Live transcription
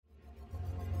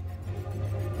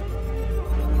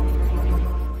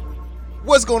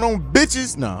What's going on,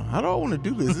 bitches? No, I don't want to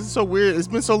do this. This is so weird. It's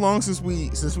been so long since we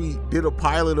did a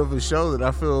pilot of a show that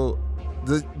I feel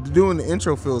doing the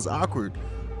intro feels awkward.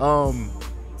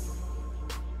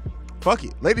 Fuck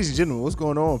it. Ladies and gentlemen, what's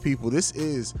going on, people?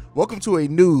 Welcome to a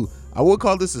new, I would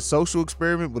call this a social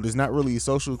experiment, but it's not really a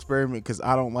social experiment because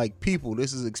I don't like people.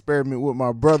 This is an experiment with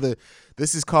my brother.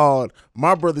 This is called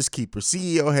My Brother's Keeper,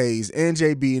 CEO Haize and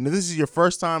JB. And if this is your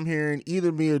first time hearing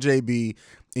either me or JB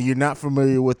and you're not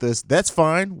familiar with us, that's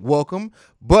fine. Welcome.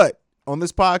 But on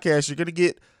this podcast, you're going to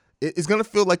get, it's going to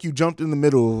feel like you jumped in the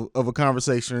middle of a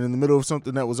conversation, in the middle of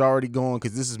something that was already going,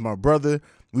 because this is my brother.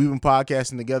 We've been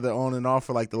podcasting together on and off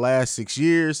for like the last 6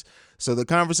 years. So the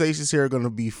conversations here are going to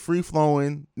be free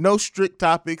flowing, no strict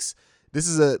topics. This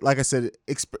is like I said,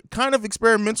 kind of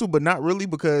experimental, but not really,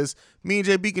 because me and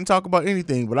JB can talk about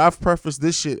anything. But I've prefaced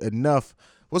this shit enough.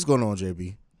 What's going on,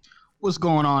 JB? What's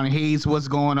going on, Haize? What's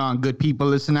going on, good people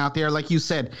listening out there? Like you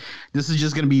said, this is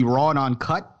just going to be raw and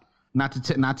uncut. Not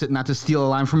to steal a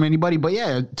line from anybody, but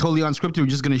yeah, totally unscripted. We're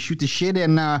just gonna shoot the shit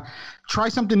and try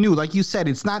something new. Like you said,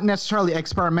 it's not necessarily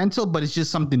experimental, but it's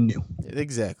just something new.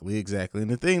 Exactly.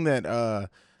 And the thing that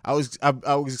I was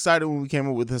excited when we came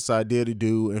up with this idea to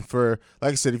do, and for,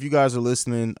 like I said, if you guys are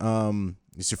listening,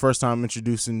 it's your first time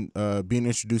being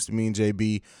introduced to me and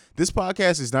JB. This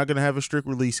podcast is not going to have a strict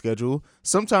release schedule.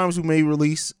 Sometimes we may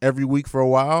release every week for a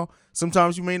while.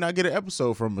 Sometimes you may not get an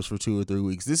episode from us for 2 or 3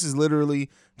 weeks. This is literally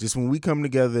just when we come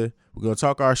together, we're going to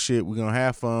talk our shit. We're going to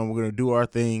have fun. We're going to do our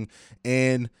thing.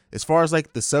 And as far as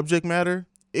like the subject matter,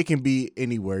 it can be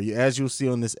anywhere, as you'll see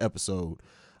on this episode.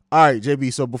 All right,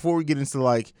 JB. So before we get into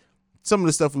like some of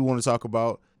the stuff we want to talk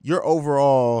about, your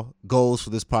overall goals for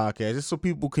this podcast, just so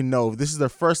people can know, if this is their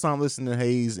first time listening to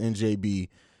Haize and JB,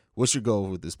 what's your goal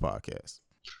with this podcast?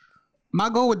 My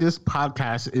goal with this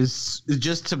podcast is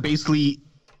just to basically,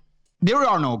 there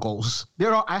are no goals.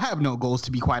 I have no goals,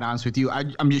 to be quite honest with you.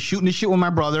 I'm just shooting the shit with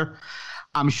my brother.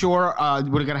 I'm sure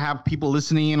we're gonna have people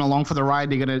listening in along for the ride.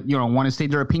 They're gonna, want to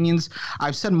state their opinions.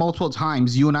 I've said multiple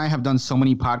times, you and I have done so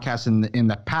many podcasts in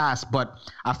the past, but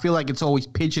I feel like it's always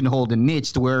pigeonholed and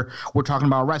niched, where we're talking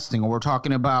about wrestling, or we're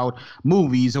talking about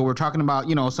movies, or we're talking about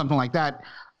something like that.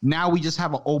 Now we just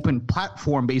have an open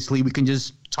platform. Basically, we can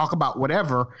just talk about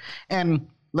whatever. And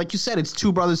like you said, it's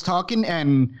two brothers talking,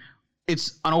 and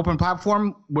it's an open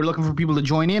platform. We're looking for people to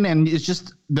join in, and it's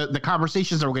just the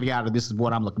conversations that we're going to get out of this is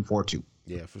what I'm looking forward to.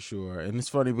 Yeah, for sure. And it's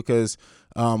funny because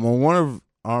on one of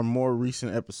our more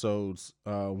recent episodes,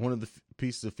 one of the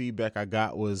pieces of feedback I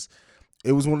got was,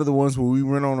 it was one of the ones where we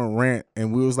went on a rant,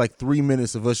 and we was like 3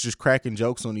 minutes of us just cracking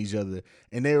jokes on each other.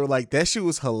 And they were like, that shit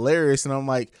was hilarious. And I'm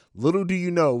like, little do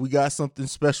you know, we got something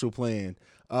special planned.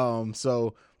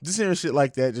 So just hearing shit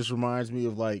like that just reminds me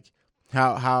of like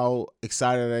how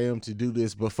excited I am to do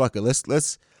this. But fuck it, let's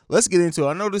get into it.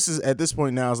 I know this is, at this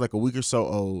point now, is like a week or so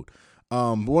old.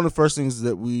 But one of the first things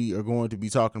that we are going to be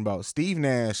talking about, Steve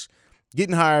Nash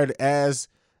getting hired as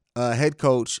head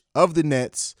coach of the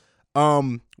Nets,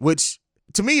 which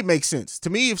to me, it makes sense. To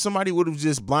me, if somebody would have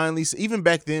just blindly, even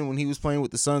back then when he was playing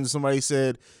with the Suns, somebody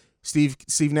said Steve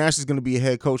Nash is going to be a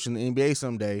head coach in the NBA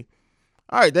someday,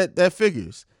 all right, that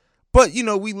figures. But,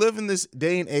 we live in this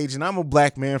day and age, and I'm a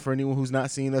black man for anyone who's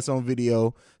not seeing us on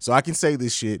video, so I can say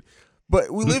this shit. But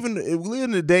we live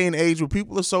in a day and age where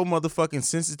people are so motherfucking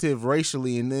sensitive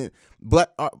racially, and then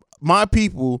my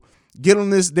people get on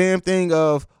this damn thing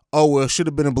of, oh, well, it should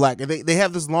have been a black. And they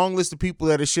have this long list of people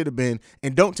that it should have been,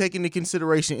 and don't take into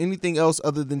consideration anything else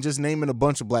other than just naming a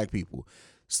bunch of black people.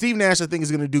 Steve Nash, I think,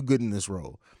 is going to do good in this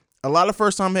role. A lot of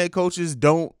first-time head coaches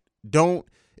don't.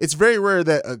 It's very rare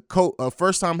that a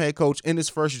first-time head coach in his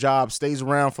first job stays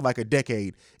around for like a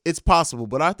decade. It's possible,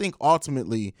 but I think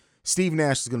ultimately Steve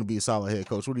Nash is going to be a solid head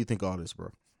coach. What do you think of all this, bro?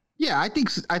 Yeah, I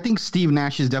think Steve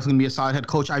Nash is definitely going to be a solid head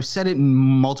coach. I've said it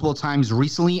multiple times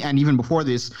recently, and even before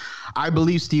this, I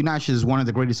believe Steve Nash is one of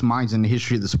the greatest minds in the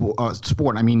history of the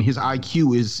sport. I mean, his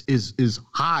IQ is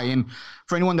high, and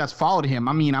for anyone that's followed him,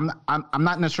 I mean, I'm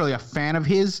not necessarily a fan of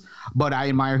his, but I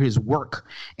admire his work.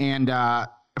 And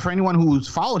for anyone who's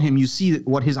followed him, you see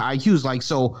what his IQ is like.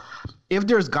 So if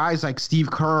there's guys like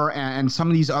Steve Kerr and some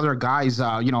of these other guys,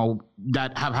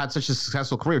 that have had such a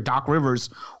successful career, Doc Rivers,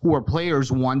 who were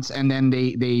players once and then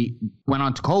they went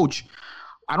on to coach,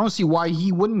 I don't see why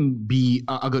he wouldn't be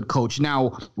a good coach. Now,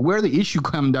 where the issue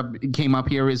came up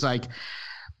here is like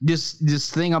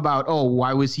this thing about, oh,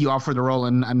 why was he offered the role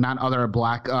and not other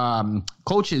black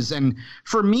coaches? And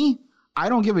for me, I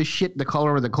don't give a shit the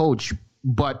color of the coach,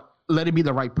 but let it be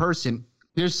the right person.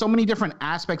 There's so many different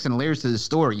aspects and layers to this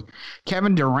story.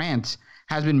 Kevin Durant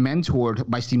has been mentored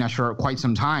by Steve Nash for quite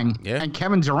some time. Yeah. And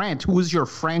Kevin Durant, who is your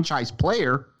franchise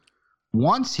player,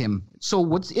 wants him.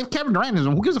 So if Kevin Durant is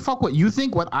him, who gives a fuck what you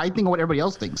think, what I think, or what everybody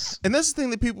else thinks? And that's the thing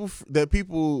that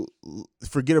people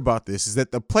forget about this is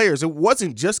that the players, it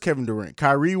wasn't just Kevin Durant.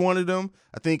 Kyrie wanted him.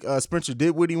 I think Spencer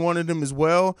Dinwiddie wanted him as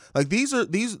well. Like those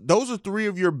are three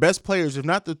of your best players, if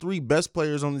not the three best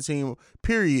players on the team,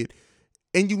 period.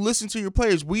 And you listen to your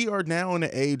players. We are now in an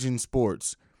age in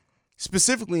sports,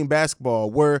 specifically in basketball,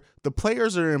 where the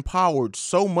players are empowered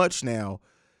so much now.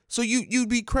 So you'd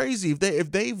be crazy if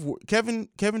Kevin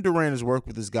Durant has worked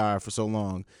with this guy for so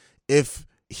long. If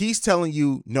he's telling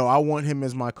you, no, I want him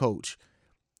as my coach.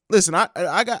 Listen, I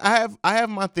have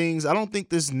my things. I don't think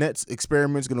this Nets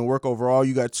experiment is going to work overall.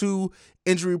 You got two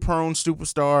injury-prone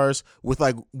superstars with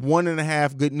like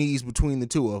 1.5 good knees between the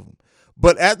two of them.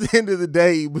 But at the end of the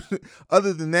day,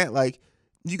 other than that, like,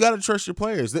 you got to trust your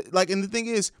players. Like, and the thing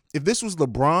is, if this was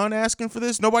LeBron asking for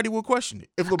this, nobody would question it.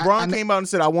 If LeBron came out and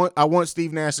said, I want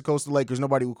Steve Nash to coach the Lakers,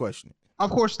 nobody would question it. Of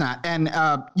course not. And,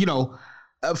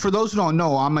 for those who don't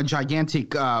know, I'm a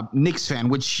gigantic Knicks fan,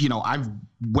 which, I've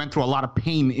went through a lot of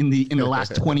pain in the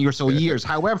last 20 or so years.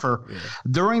 However,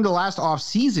 during the last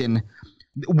offseason,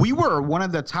 we were one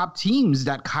of the top teams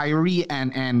that Kyrie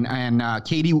and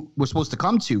KD were supposed to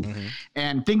come to,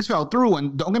 and things fell through.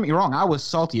 And don't get me wrong, I was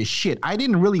salty as shit. I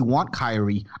didn't really want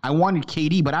Kyrie. I wanted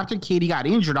KD, but after KD got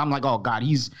injured, I'm like, oh God,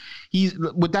 he's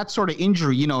with that sort of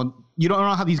injury. You don't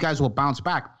know how these guys will bounce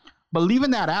back. But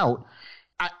leaving that out,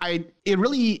 I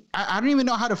don't even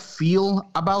know how to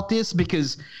feel about this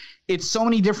because it's so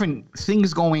many different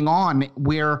things going on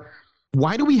where.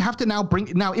 Why do we have to now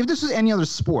if this was any other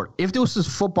sport, if this was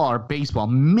football or baseball,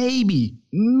 maybe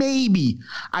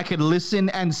I could listen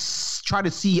and try to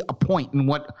see a point in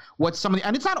what somebody,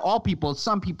 and it's not all people,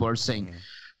 some people are saying.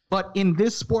 But in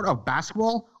this sport of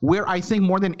basketball, where I think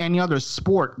more than any other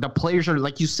sport, the players are,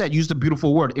 like you said, use the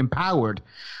beautiful word, empowered.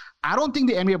 I don't think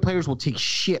the NBA players will take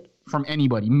shit from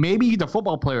anybody. Maybe the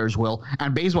football players will,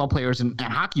 and baseball players and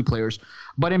hockey players.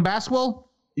 But in basketball,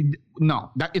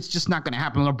 no, it's just not going to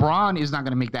happen. LeBron is not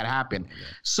going to make that happen. Yeah.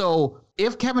 So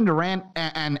if Kevin Durant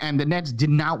and the Nets did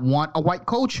not want a white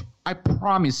coach, I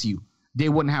promise you they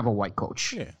wouldn't have a white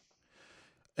coach. Yeah.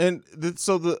 And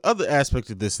so the other aspect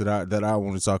of this that I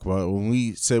want to talk about, when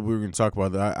we said we were going to talk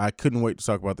about that, I couldn't wait to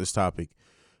talk about this topic.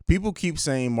 People keep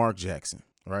saying Mark Jackson,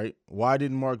 right? Why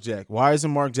isn't Mark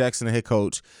Jackson a head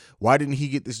coach? Why didn't he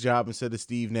get this job instead of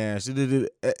Steve Nash?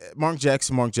 Mark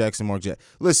Jackson.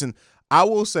 Listen, I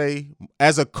will say,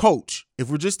 as a coach, if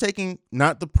we're just taking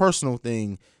not the personal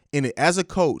thing in it, as a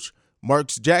coach, Mark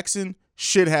Jackson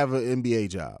should have an NBA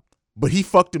job, but he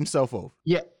fucked himself over.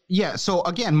 Yeah. So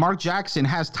again, Mark Jackson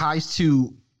has ties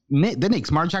to the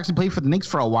Knicks. Mark Jackson played for the Knicks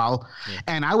for a while,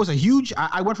 and I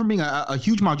went from being a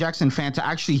huge Mark Jackson fan to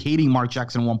actually hating Mark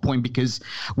Jackson at one point because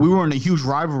we were in a huge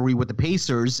rivalry with the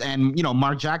Pacers, and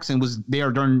Mark Jackson was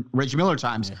there during Reggie Miller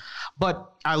times. Yeah.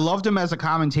 But I loved him as a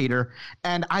commentator,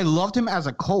 and I loved him as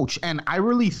a coach, and I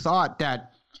really thought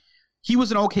that he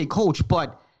was an okay coach,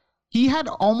 but he had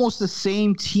almost the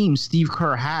same team Steve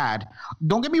Kerr had.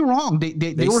 Don't get me wrong;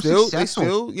 they were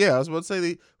successful. I was about to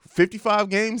say 55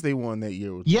 games they won that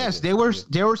year. Yes, they were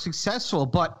successful,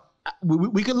 but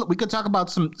we could talk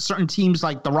about some certain teams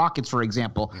like the Rockets, for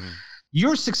example.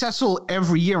 You're successful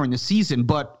every year in the season,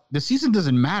 but the season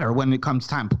doesn't matter when it comes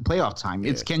time playoff time.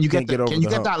 It's can you get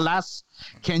that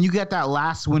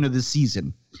last win of the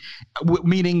season,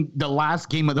 meaning the last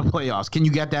game of the playoffs? Can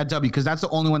you get that W? Because that's the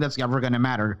only one that's ever going to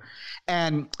matter.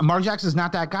 And Mark Jackson's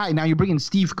not that guy. Now you bring in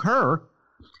Steve Kerr,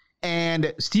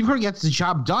 and Steve Kerr gets the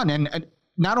job done, and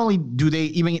not only do they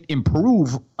even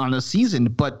improve on the season,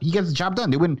 but he gets the job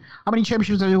done. They win. How many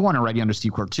championships have they won already under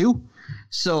Steve Kerr? 2.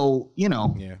 So,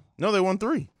 Yeah. No, they won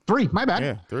 3. 3. My bad.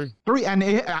 Yeah, 3. 3. And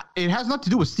it has nothing to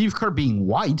do with Steve Kerr being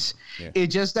white. Yeah.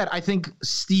 It's just that I think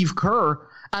Steve Kerr,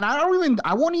 and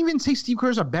I won't even say Steve Kerr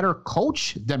is a better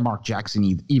coach than Mark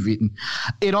Jackson even.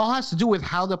 It all has to do with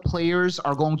how the players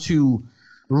are going to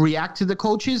react to the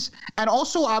coaches, and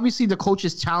also obviously the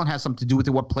coach's talent has something to do with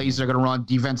it, what plays they're going to run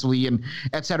defensively and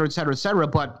et cetera, et cetera, et cetera.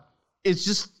 But it's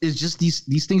just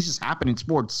these things just happen in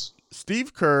sports.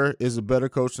 Steve Kerr is a better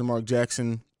coach than Mark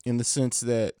Jackson in the sense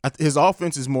that his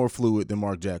offense is more fluid than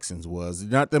Mark Jackson's was.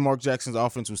 Not that Mark Jackson's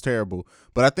offense was terrible,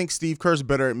 but I think Steve Kerr's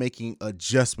better at making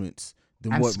adjustments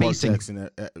than what spacing. Mark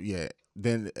Jackson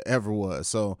than ever was.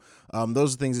 So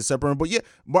those are things that separate him. But yeah,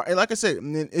 like I said,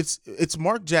 it's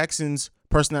Mark Jackson's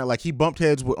personality. Like, he bumped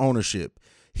heads with ownership.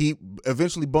 He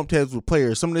eventually bumped heads with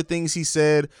players. Some of the things he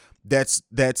said that's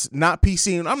not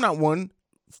PC, and I'm not one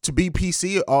to be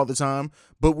PC all the time,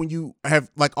 but when you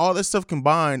have like all this stuff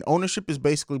combined, ownership is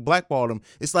basically blackballed him.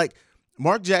 It's like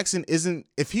Mark Jackson isn't,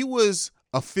 if he was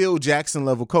a Phil Jackson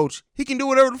level coach, he can do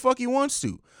whatever the fuck he wants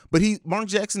to. But Mark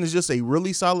Jackson is just a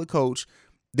really solid coach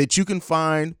that you can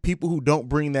find people who don't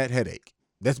bring that headache.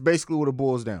 That's basically what it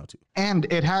boils down to. And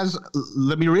it has.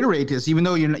 Let me reiterate this, even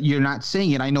though you're not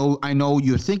saying it. I know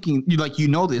you're thinking you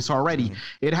know this already. Mm-hmm.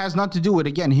 It has nothing to do with,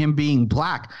 again, him being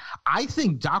black. I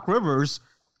think Doc Rivers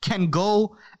can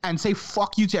go and say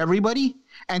fuck you to everybody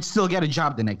and still get a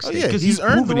job the next day because he's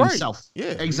earned the right. Himself.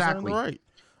 Yeah, exactly. He's earned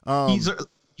the right.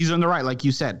 He's earned the right, like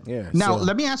you said. Yeah. Now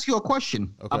let me ask you a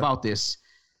question about this.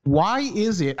 Why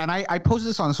is it? And I posted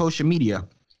this on social media.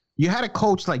 You had a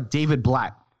coach like David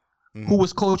Blatt, who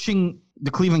was coaching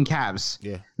the Cleveland Cavs.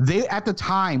 Yeah. They at the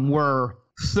time were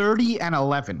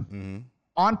 30-11,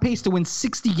 on pace to win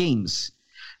 60 games.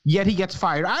 Yet he gets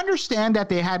fired. I understand that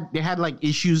they had like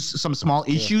issues, some small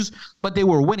issues, but they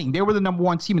were winning. They were the number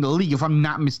one team in the league, if I'm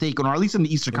not mistaken, or at least in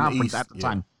the Eastern Conference at the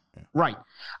time. Yeah. Right.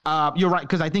 You're right,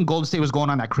 because I think Golden State was going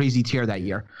on that crazy tear that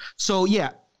year. So,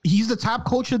 yeah, he's the top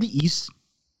coach of the East.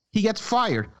 He gets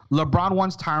fired. LeBron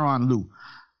wants Tyronn Lue.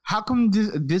 How come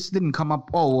this didn't come up?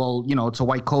 Oh, well, it's a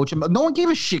white coach. No one gave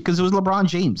a shit because it was LeBron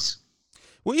James.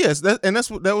 Well, yes, that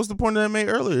was the point that I made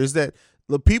earlier, is that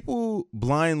the people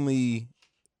blindly,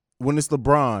 when it's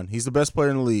LeBron, he's the best player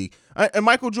in the league. And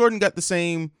Michael Jordan got the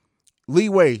same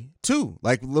leeway too.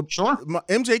 Like, sure,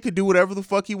 MJ could do whatever the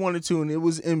fuck he wanted to, and it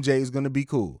was MJ is going to be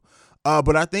cool.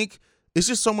 But I think it's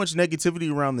just so much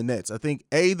negativity around the Nets. I think,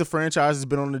 the franchise has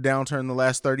been on the downturn the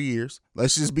last 30 years.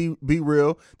 Let's just be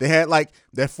real. They had like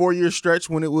that 4-year stretch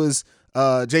when it was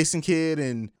Jason Kidd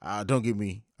and don't get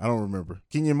me, I don't remember.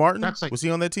 Kenyon Martin? Was he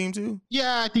on that team too?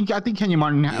 Yeah, I think Kenyon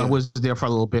Martin was there for a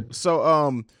little bit.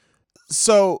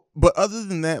 So, but other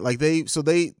than that, like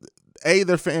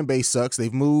their fan base sucks.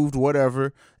 They've moved,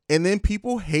 whatever. And then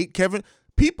people hate Kevin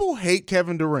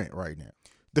Durant right now.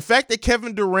 The fact that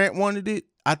Kevin Durant wanted it,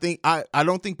 I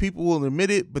don't think people will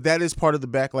admit it, but that is part of the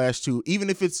backlash too, even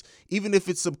if it's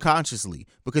subconsciously,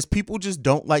 because people just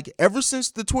don't like, ever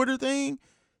since the Twitter thing,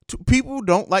 people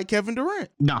don't like Kevin Durant.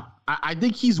 No, I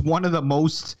think he's one of the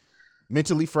most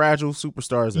mentally fragile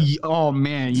superstars. Oh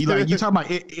man, you talking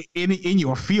about in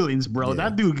your feelings, bro. Yeah.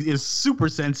 That dude is super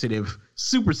sensitive.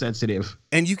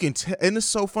 And you can tell, and it's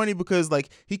so funny because like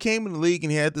he came in the league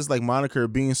and he had this like moniker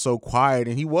of being so quiet,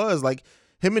 and he was like,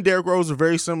 him and Derrick Rose are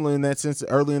very similar in that sense.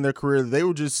 Early in their career, they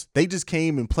just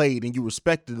came and played, and you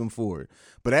respected them for it.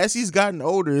 But as he's gotten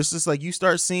older, it's just like you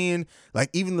start seeing like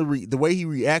even the way he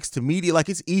reacts to media. Like,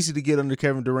 it's easy to get under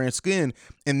Kevin Durant's skin,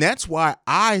 and that's why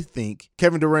I think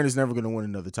Kevin Durant is never going to win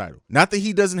another title. Not that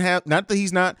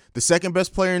he's not the second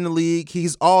best player in the league.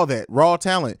 He's all that raw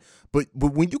talent. But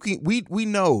when we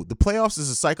know the playoffs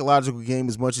is a psychological game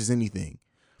as much as anything.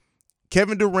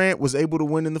 Kevin Durant was able to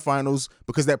win in the finals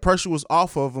because that pressure was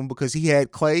off of him, because he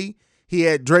had Clay, he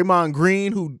had Draymond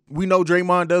Green, who we know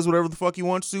Draymond does whatever the fuck he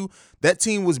wants to. That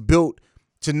team was built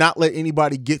to not let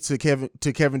anybody get to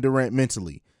Kevin Durant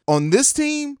mentally. On this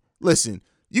team, listen,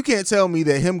 you can't tell me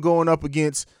that him going up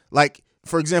against, like,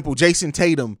 for example, Jason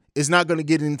Tatum is not going to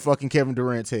get in fucking Kevin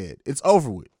Durant's head. It's over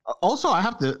with. Also, I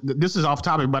have to, this is off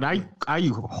topic, but I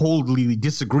wholly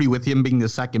disagree with him being the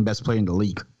second best player in the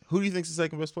league. Who do you think is the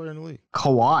second best player in the league?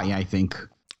 Kawhi, I think.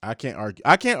 I can't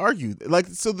argue. Like,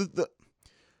 so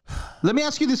let me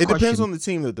ask you this question. It depends on the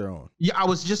team that they're on. Yeah, I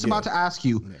was just about to ask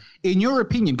you, in your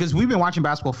opinion, because we've been watching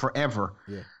basketball forever,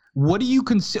 what do you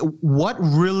consider, what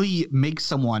really makes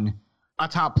someone a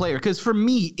top player? Because for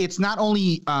me, it's not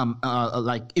only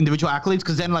like individual accolades,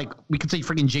 because then like we could say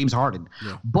freaking James Harden,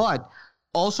 but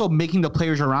also making the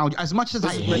players around you. As much as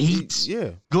I hate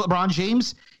LeBron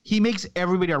James, he makes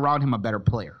everybody around him a better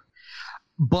player.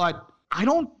 But I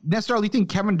don't necessarily think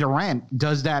Kevin Durant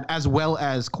does that as well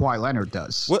as Kawhi Leonard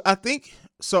does. Well, I think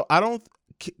so.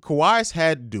 Kawhi's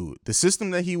had to do it. The system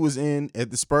that he was in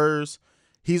at the Spurs,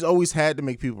 he's always had to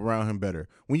make people around him better.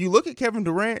 When you look at Kevin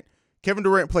Durant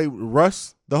played with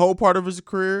Russ the whole part of his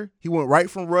career. He went right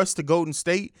from Russ to Golden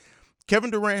State.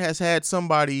 Kevin Durant has had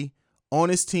somebody on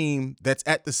his team that's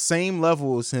at the same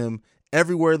level as him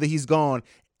everywhere that he's gone,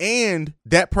 and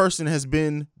that person has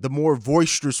been the more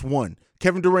boisterous one.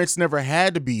 Kevin Durant's never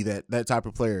had to be that type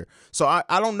of player. So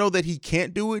I don't know that he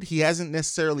can't do it. He hasn't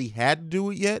necessarily had to do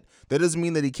it yet. That doesn't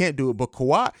mean that he can't do it. But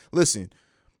Kawhi, listen,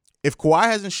 if Kawhi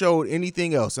hasn't showed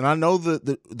anything else, and I know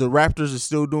the Raptors are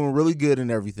still doing really good and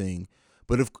everything,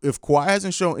 but if Kawhi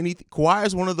hasn't shown anything, Kawhi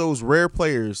is one of those rare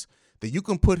players that you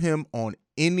can put him on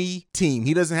any team.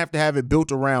 He doesn't have to have it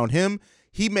built around him.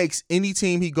 He makes any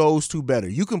team he goes to better.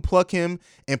 You can pluck him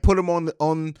and put him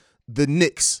on the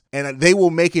Knicks, and they will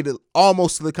make it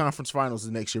almost to the conference finals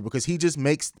the next year because he just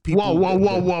makes people.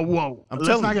 Whoa!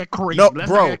 Let's not get crazy. No, Let's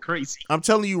bro, not get crazy. I'm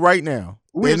telling you right now.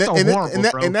 We're so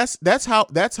horrible, bro. And that's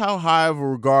how high of a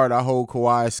regard I hold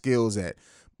Kawhi's skills at,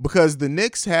 because the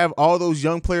Knicks have all those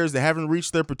young players that haven't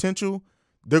reached their potential.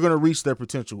 They're going to reach their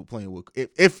potential playing with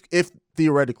if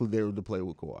theoretically they were to play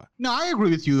with Kawhi. No, I agree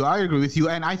with you.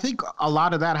 And I think a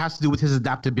lot of that has to do with his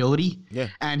adaptability. Yeah.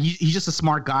 And he's just a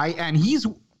smart guy. And he's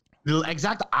the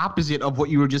exact opposite of what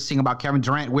you were just saying about Kevin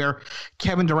Durant, where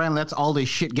Kevin Durant lets all this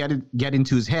shit get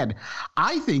into his head.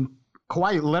 I think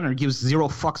Kawhi Leonard gives zero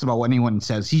fucks about what anyone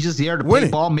says. He's just there to play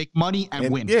ball, make money,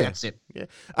 and win. Yeah, that's it. Yeah.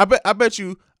 I bet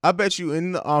you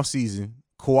in the offseason,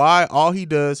 Kawhi, all he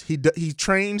does, he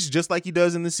trains just like he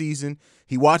does in the season.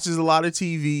 He watches a lot of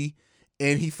TV,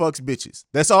 and he fucks bitches.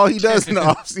 That's all he does in the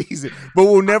offseason. But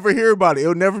we'll never hear about it.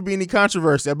 It'll never be any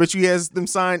controversy. I bet you he has them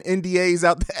sign NDAs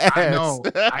out the ass.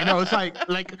 I know. It's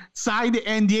like sign the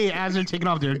NDA as they're taking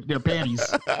off their panties.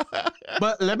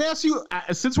 But let me ask you,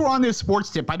 since we're on this sports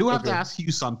tip, I do have to ask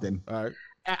you something. All right.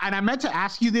 And I meant to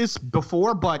ask you this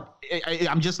before, but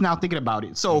I'm just now thinking about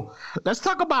it. So let's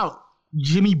talk about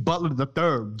Jimmy Butler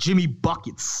III, Jimmy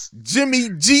Buckets. Jimmy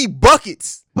G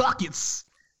Buckets. Buckets.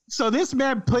 So this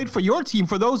man played for your team.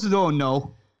 For those who don't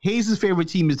know, Hayes' favorite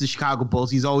team is the Chicago Bulls.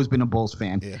 He's always been a Bulls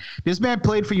fan. Yeah. This man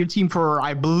played for your team for,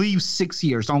 I believe, 6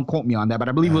 years. Don't quote me on that, but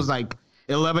I believe it was like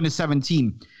 11 to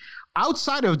 17.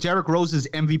 Outside of Derrick Rose's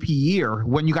MVP year,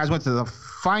 when you guys went to the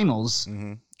finals.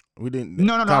 Mm-hmm. We didn't.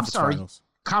 No, I'm sorry. Finals.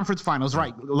 Conference finals,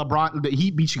 right. LeBron,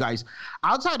 he beat you guys.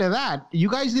 Outside of that, you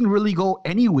guys didn't really go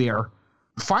anywhere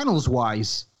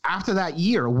finals-wise after that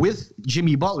year with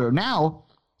Jimmy Butler. Now,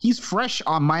 he's fresh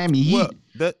on Miami Heat.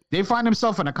 They find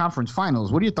himself in a conference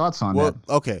finals. What are your thoughts on that?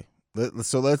 Okay.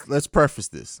 So let's preface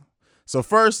this. So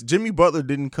first, Jimmy Butler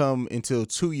didn't come until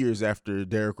 2 years after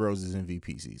Derrick Rose's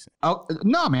MVP season. Oh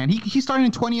no, man. He started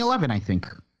in 2011, I think.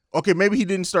 Okay, maybe he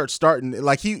didn't starting.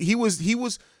 Like he was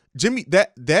Jimmy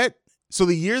that. So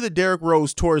the year that Derrick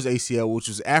Rose tore his ACL, which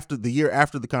was the year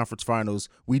after the conference finals,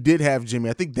 we did have Jimmy.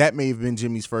 I think that may have been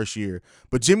Jimmy's first year,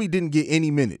 but Jimmy didn't get any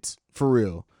minutes for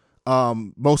real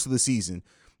most of the season.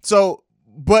 So,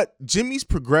 but Jimmy's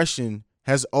progression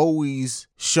has always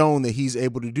shown that he's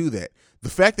able to do that. The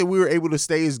fact that we were able to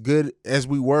stay as good as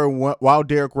we were while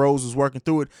Derrick Rose was working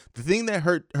through it, the thing that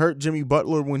hurt Jimmy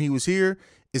Butler when he was here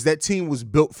is that team was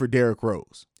built for Derrick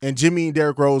Rose. And Jimmy and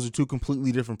Derrick Rose are two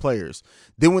completely different players.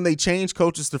 Then when they changed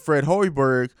coaches to Fred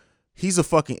Hoiberg, he's a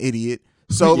fucking idiot.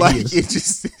 So it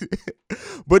just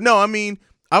but no, I mean,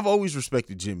 I've always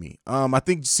respected Jimmy. I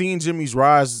think seeing Jimmy's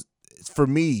rise for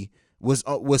me was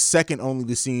second only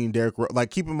to seeing Derrick Rose.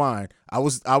 Like, keep in mind, I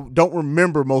don't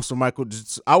remember most of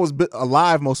I was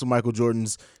alive most of Michael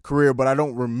Jordan's career, but I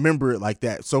don't remember it like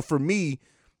that. So for me,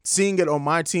 seeing it on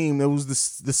my team, it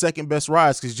was the second best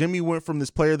rise, because Jimmy went from this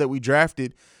player that we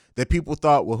drafted that people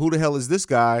thought, well, who the hell is this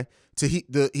guy, to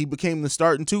he became the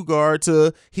starting two guard,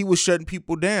 to he was shutting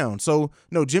people down. So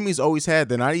no, Jimmy's always had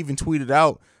that. And I even tweeted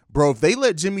out, bro, if they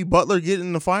let Jimmy Butler get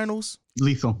in the finals,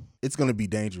 lethal, it's gonna be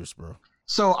dangerous, bro.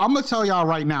 So I'm gonna tell y'all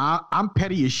right now, I'm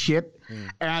petty as shit.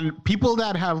 And people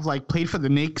that have like played for the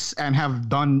Knicks and have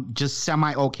done just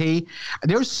semi-okay,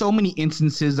 there's so many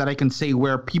instances that I can say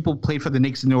where people played for the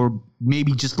Knicks and they were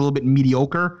maybe just a little bit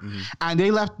mediocre, and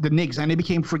they left the Knicks and they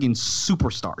became freaking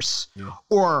superstars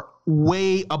or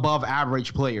way above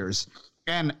average players.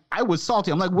 And I was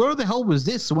salty. I'm like, where the hell was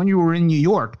this when you were in New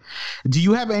York? Do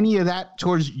you have any of that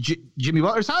towards Jimmy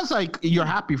Butler? It sounds like you're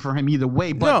happy for him either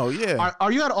way. But no, yeah.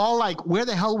 Are you at all like, where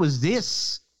the hell was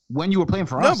this when you were playing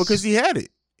for us? No, because he had it.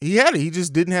 He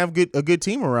just didn't have a good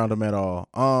team around him at all.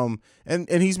 And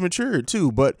he's matured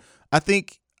too. But I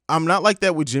think I'm not like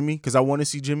that with Jimmy, because I want to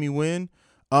see Jimmy win.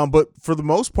 But for the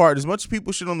most part, as much as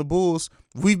people shit on the Bulls,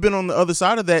 we've been on the other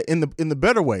side of that in the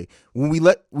better way. When we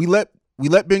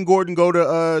let Ben Gordon go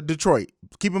to Detroit.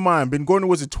 Keep in mind, Ben Gordon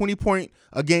was a 20-point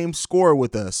a game scorer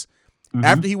with us.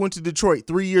 After he went to Detroit,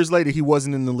 3 years later, he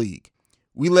wasn't in the league.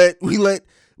 We let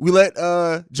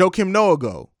Joakim Noah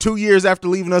go 2 years after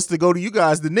leaving us to go to you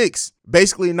guys, the Knicks.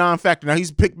 Basically a non-factor. Now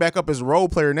he's picked back up as a role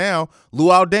player now.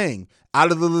 Luol Deng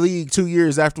out of the league 2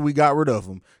 years after we got rid of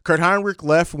him. Kurt Heinrich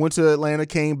left, went to Atlanta,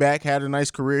 came back, had a nice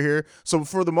career here. So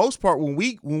for the most part,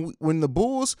 when the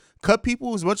Bulls cut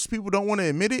people, as much as people don't want to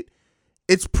admit it,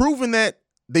 it's proven that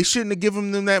they shouldn't have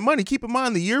given them that money. Keep in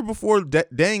mind, the year before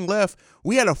Deng left,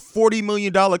 we had a $40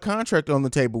 million contract on the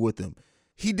table with him.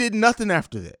 He did nothing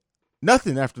after that.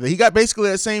 Nothing after that. He got basically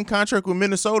that same contract with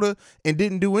Minnesota and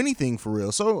didn't do anything for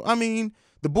real. So, I mean,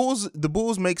 the Bulls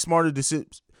make smart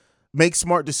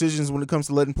decisions when it comes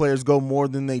to letting players go more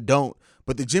than they don't.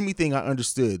 But the Jimmy thing, I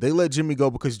understood. They let Jimmy go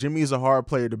because Jimmy is a hard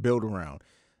player to build around.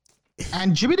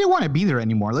 And Jimmy didn't want to be there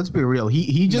anymore. Let's be real.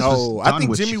 He just was done I think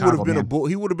with Jimmy Chicago, would have been man. a Bull.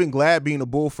 He would have been glad being a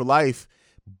Bull for life,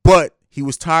 but he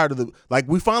was tired of the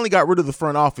we finally got rid of the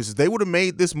front office. If they would have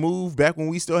made this move back when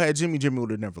we still had Jimmy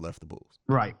would have never left the Bulls.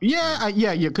 Right. Yeah.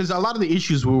 Because a lot of the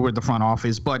issues were with the front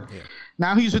office, but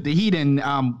now he's with the Heat, and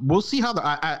we'll see how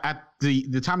at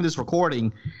the time of this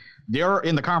recording, they're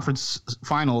in the conference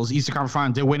finals, Eastern Conference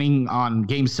Finals. They're winning on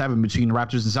Game 7 between the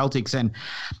Raptors and Celtics, and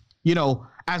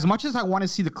as much as I want to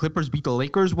see the Clippers beat the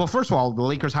Lakers, well, first of all, the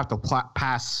Lakers have to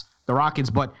pass the Rockets,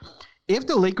 but if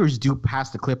the Lakers do pass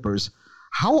the Clippers,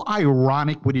 how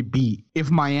ironic would it be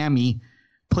if Miami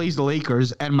plays the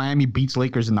Lakers and Miami beats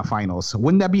Lakers in the finals?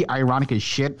 Wouldn't that be ironic as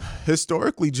shit?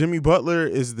 Historically, Jimmy Butler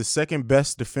is the second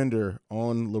best defender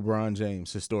on LeBron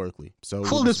James historically. So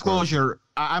full disclosure,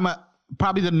 I'm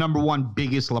probably the number one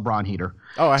biggest LeBron hater.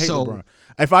 Oh, I hate LeBron.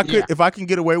 If I can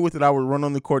get away with it, I would run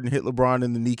on the court and hit LeBron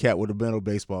in the kneecap with a bento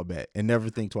baseball bat and never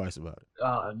think twice about it.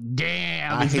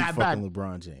 Damn, I hate fucking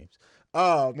LeBron James.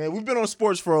 Oh man, we've been on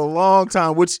sports for a long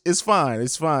time, which is fine.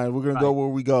 It's fine. We're gonna go where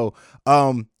we go.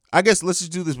 I guess let's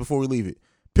just do this before we leave it.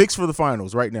 Picks for the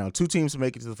finals right now. 2 teams to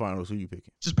make it to the finals. Who are you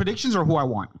picking? Just predictions or who I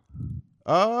want?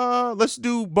 Let's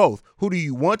do both. Who do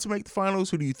you want to make the finals?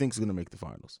 Who do you think is gonna make the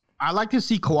finals? I like to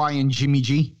see Kawhi and Jimmy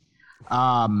G.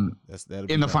 In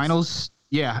the finals.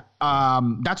 Yeah.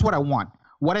 That's what I want.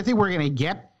 What I think we're gonna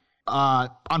get.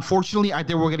 Unfortunately, I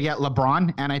think we're gonna get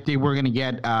LeBron, and I think we're gonna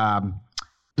get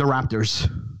the Raptors.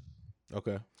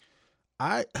 Okay.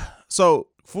 So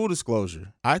full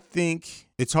disclosure, I think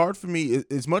it's hard for me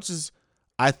as much as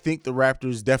I think the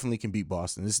Raptors definitely can beat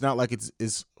Boston. It's not like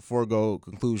it's forego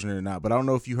conclusion or not, but I don't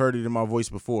know if you heard it in my voice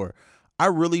before. I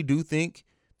really do think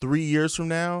 3 years from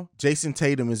now, Jason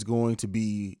Tatum is going to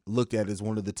be looked at as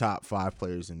one of the top 5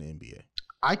 players in the NBA.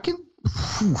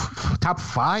 Top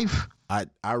 5?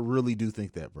 I really do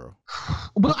think that, bro.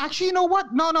 Well, actually, you know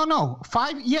what? No.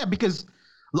 5, yeah, because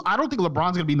I don't think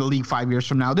LeBron's going to be in the league 5 years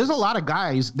from now. There's a lot of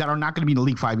guys that are not going to be in the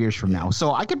league 5 years from now.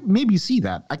 So I could maybe see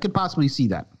that. I could possibly see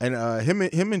that. And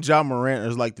him and Ja Morant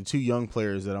are like the 2 young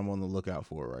players that I'm on the lookout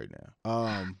for right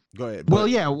now. Go ahead. Well,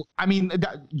 yeah. I mean,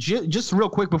 just real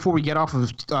quick before we get off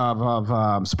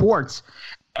of sports,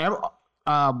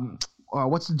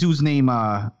 what's the dude's name?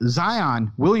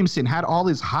 Zion Williamson had all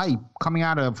this hype coming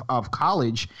out of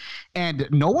college, and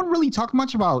no one really talked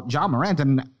much about Ja Morant.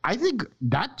 And I think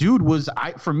that dude was,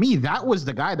 for me, that was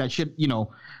the guy that should,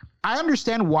 I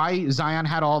understand why Zion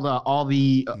had all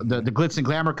the glitz and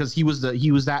glamour because he was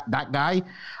that guy.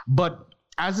 But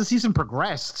as the season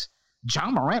progressed, Ja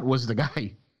Morant was the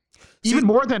guy, even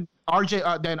more than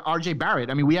RJ Barrett.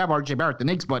 I mean, we have RJ Barrett, the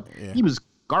Knicks, but he was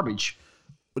garbage.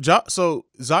 So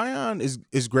Zion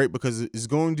is great because it's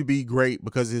going to be great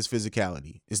because of his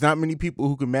physicality. It's not many people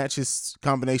who can match his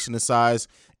combination of size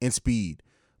and speed.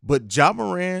 But Ja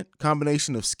Morant,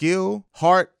 combination of skill,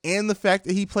 heart, and the fact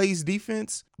that he plays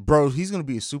defense, bro, he's going to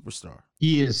be a superstar.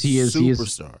 He is.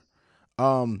 Superstar.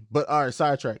 But all right,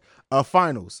 sidetrack.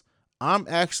 Finals. I'm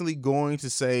actually going to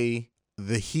say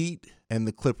the Heat and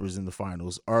the Clippers in the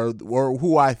finals or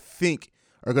who I think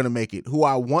are going to make it. Who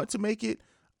I want to make it,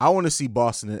 I want to see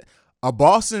Boston.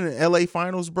 Boston and LA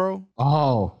finals, bro.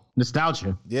 Oh,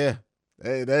 nostalgia. Yeah.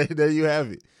 Hey, there you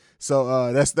have it.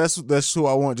 So that's who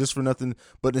I want, just for nothing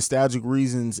but nostalgic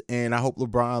reasons. And I hope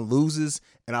LeBron loses,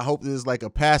 and I hope there's like a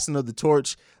passing of the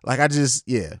torch.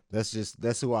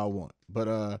 That's who I want. But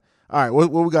all right,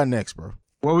 what we got next, bro?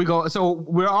 Where we go? So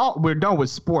we're done with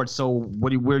sports. So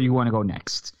where do you want to go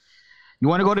next? You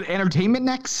want to go to entertainment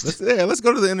next? Let's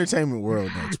go to the entertainment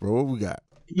world next, bro. What we got?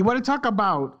 You want to talk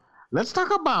about? Let's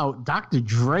talk about Dr.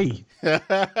 Dre.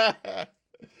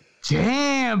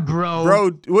 Damn, bro.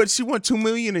 Bro, what, she want $2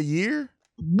 million a year?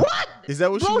 What? Is that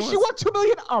what she wants? She wants $2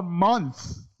 million a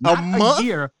month. A month? A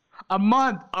year. A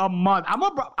month. I'm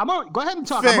gonna go ahead and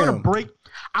talk. Fam.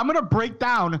 I'm gonna break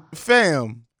down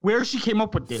where she came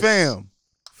up with this.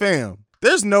 Fam.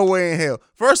 There's no way in hell.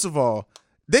 First of all,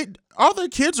 all their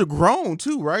kids are grown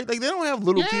too, right? Like they don't have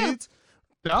little kids.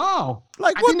 No.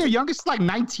 Like I think their youngest is like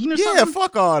 19 or something. Yeah,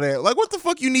 fuck all that. Like what the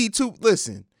fuck you need to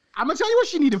listen. I'm gonna tell you what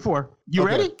she needed for. You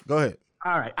ready? Go ahead.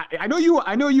 All right. I know you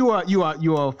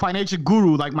are a financial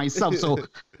guru like myself, so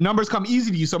numbers come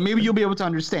easy to you. So maybe you'll be able to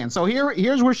understand. So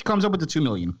here's where she comes up with the $2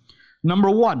 million. Number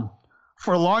one,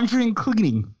 for laundry and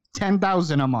cleaning,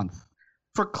 $10,000 a month.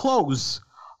 For clothes,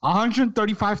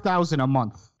 $135,000 a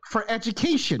month. For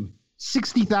education,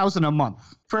 $60,000 a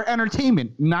month. For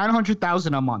entertainment,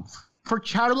 $900,000 a month. For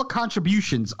charitable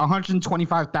contributions,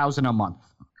 $125,000 a month.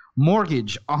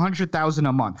 Mortgage, $100,000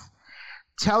 a month.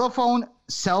 telephone,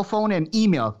 cell phone, and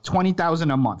email,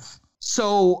 $20,000 a month.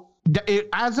 So it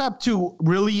adds up to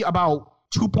really about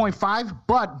 2.5.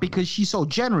 But because she's so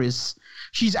generous,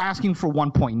 she's asking for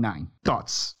 1.9.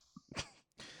 Thoughts?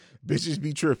 Bitches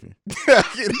be tripping.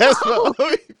 That's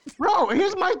Bro,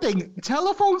 here's my thing.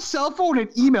 Telephone, cell phone,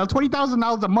 and email,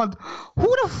 $20,000 a month.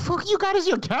 Who the fuck you got as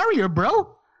your carrier,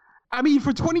 bro? I mean,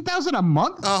 for $20,000 a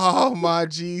month? Oh my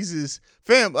Jesus,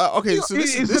 fam. Okay, so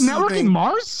is the network in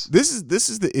Mars? This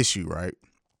is the issue, right?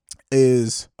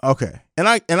 Is okay, and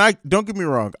I don't get me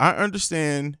wrong. I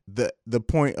understand the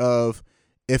point of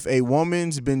if a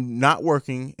woman's been not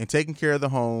working and taking care of the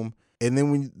home, and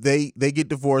then when they get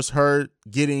divorced, her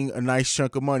getting a nice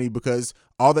chunk of money because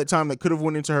all that time that could have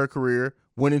went into her career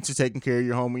went into taking care of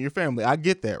your home and your family. I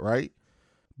get that, right?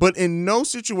 But in no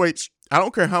situation, I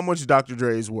don't care how much Dr.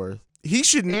 Dre is worth. He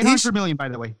shouldn't. 800 million, by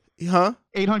the way. Huh?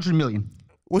 800 million.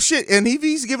 Well, shit, and if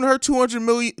he's giving her 2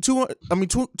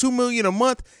 million a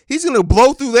month, he's gonna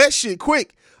blow through that shit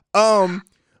quick. But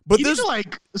you need to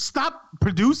like stop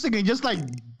producing and just like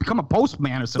become a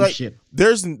postman or some shit.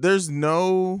 There's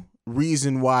no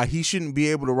reason why he shouldn't be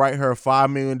able to write her a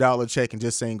 $5 million check and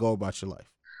just saying go about your life.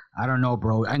 I don't know,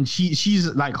 bro. And she's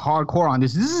like hardcore on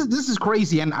this. This is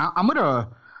crazy. And I'm gonna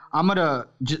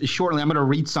shortly. I'm gonna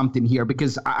read something here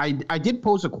because I did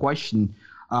pose a question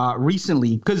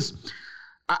recently because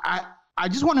I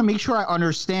just want to make sure I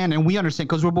understand and we understand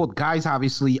because we're both guys.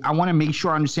 Obviously, I want to make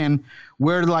sure I understand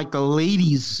where like the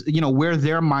ladies, where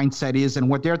their mindset is and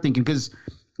what they're thinking because.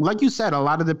 Like you said, a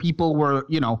lot of the people were,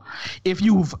 if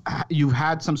you've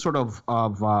had some sort of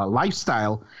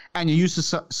lifestyle and you're used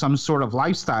to some sort of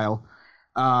lifestyle,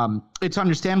 it's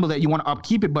understandable that you want to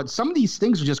upkeep it. But some of these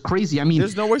things are just crazy. I mean,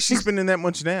 there's no way she's spending that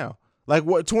much now. Like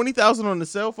what, 20,000 on the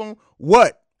cell phone?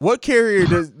 What carrier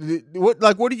does? What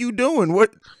are you doing?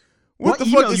 What the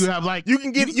fuck is, you have? Like you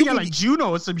can get like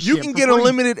Juno or some shit. You can get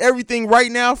unlimited everything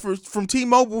right now from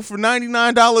T-Mobile for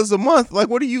 $99 a month. Like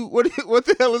what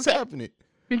the hell is happening?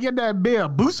 You get that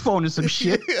big boost phone or some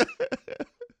shit.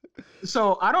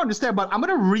 So I don't understand, but I'm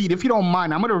gonna read, if you don't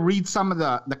mind, I'm gonna read some of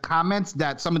the comments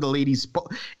that some of the ladies.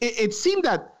 It seemed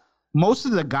that most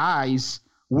of the guys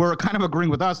were kind of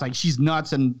agreeing with us, like she's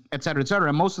nuts and et cetera, et cetera.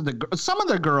 And some of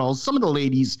the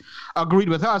ladies agreed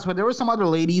with us, but there were some other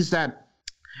ladies that,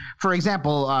 for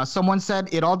example, someone said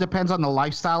it all depends on the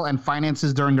lifestyle and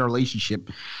finances during the relationship.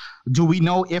 Do we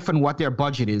know if and what their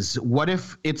budget is? What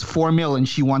if it's $4 million and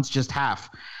she wants just half?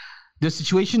 The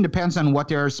situation depends on what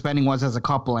their spending was as a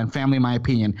couple and family, in my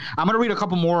opinion. I'm going to read a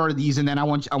couple more of these, and then I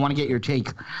want to get your take.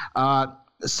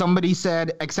 Somebody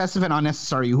said excessive and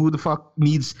unnecessary. Who the fuck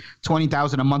needs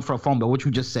 $20,000 a month for a phone bill, which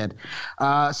we just said.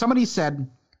 Somebody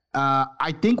said,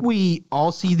 I think we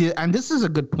all see the, and this is a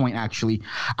good point, actually.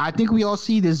 I think we all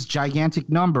see this gigantic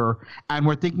number and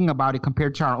we're thinking about it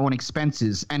compared to our own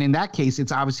expenses. And in that case,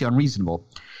 it's obviously unreasonable.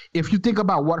 If you think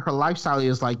about what her lifestyle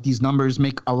is like, these numbers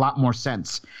make a lot more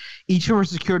sense. Each of her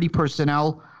security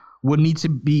personnel would need to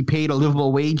be paid a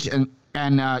livable wage and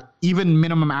even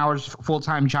minimum hours,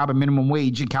 full-time job and minimum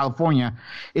wage in California,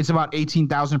 it's about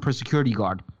 $18,000 per security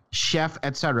guard, chef,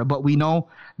 etc. But we know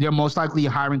they're most likely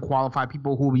hiring qualified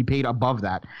people who will be paid above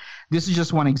that. This is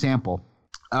just one example.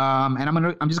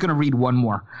 And I'm just gonna read one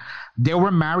more. They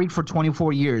were married for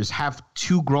 24 years, have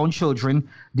 2 grown children.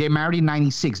 They married in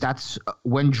 96. That's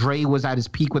when Dre was at his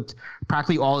peak with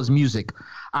practically all his music.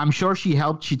 I'm sure she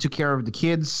helped. She took care of the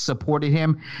kids, supported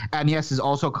him, and yes, is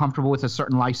also comfortable with a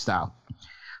certain lifestyle.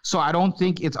 So I don't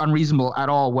think it's unreasonable at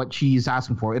all what she's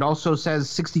asking for. It also says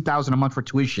 $60,000 a month for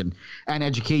tuition and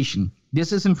education.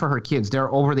 This isn't for her kids.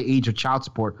 They're over the age of child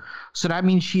support. So that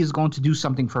means she is going to do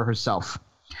something for herself.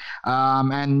 Well,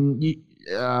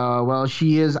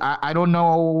 she is. I don't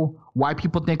know why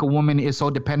people think a woman is so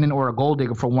dependent or a gold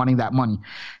digger for wanting that money.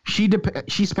 She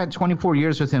spent 24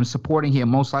 years with him, supporting him,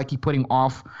 most likely putting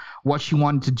off what she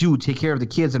wanted to do, take care of the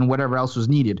kids and whatever else was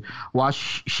needed, while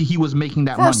he was making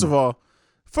that money. First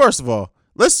of all,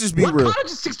 let's just be real. What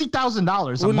is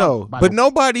 $60,000? Well, no, but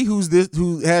nobody who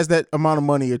has that amount of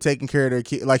money or taking care of their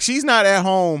kid, like she's not at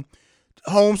home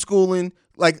homeschooling.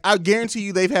 Like I guarantee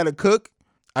you, they've had a cook.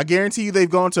 I guarantee you, they've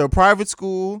gone to a private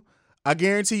school. I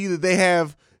guarantee you that they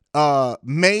have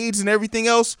maids and everything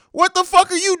else. What the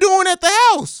fuck are you doing at the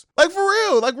house? Like for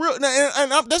real,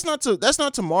 and that's not to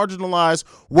marginalize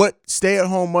what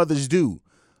stay-at-home mothers do,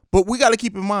 but we got to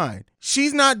keep in mind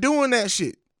she's not doing that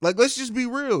shit. Like, let's just be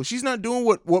real. She's not doing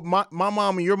what my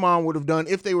mom and your mom would have done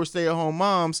if they were stay-at-home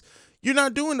moms. You're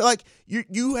not doing it. Like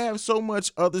you have so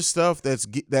much other stuff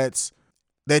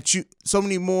so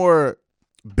many more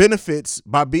benefits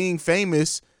by being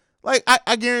famous. Like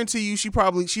I guarantee you, she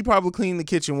probably cleaned the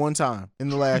kitchen one time in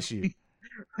the last year.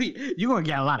 You're gonna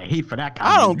get a lot of hate for that I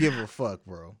comment. don't give a fuck,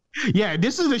 bro. Yeah,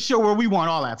 this is the show where we want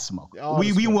all that smoke.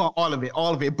 We want all of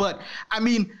it. But I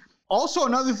mean, also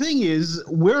another thing is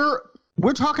we're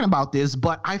talking about this,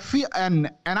 but I feel and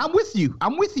I'm with you.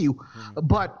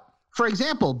 But for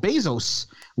example, Bezos,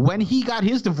 when he got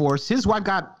his divorce, his wife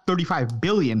got 35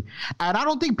 billion, and I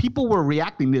don't think people were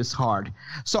reacting this hard.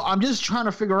 So I'm just trying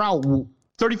to figure out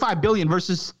 35 billion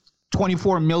versus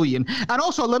 24 million. And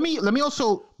also, let me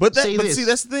also say this. See,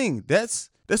 that's the thing. That's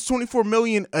 24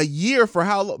 million a year for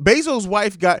how long? Bezos'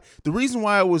 wife got the reason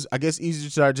why it was, I guess, easier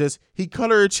to digest. He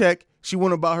cut her a check. She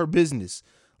went about her business.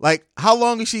 Like, how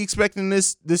long is she expecting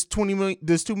this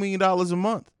 $2 million a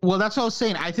month? Well, that's what I was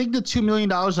saying. I think the $2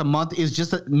 million a month is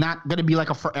just not going to be like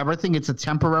a forever thing. It's a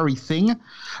temporary thing.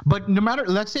 But no matter,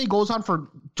 let's say it goes on for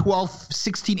 12,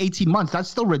 16, 18 months. That's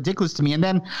still ridiculous to me. And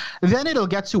then it'll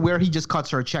get to where he just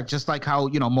cuts her a check, just like how,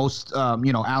 most,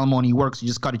 alimony works. You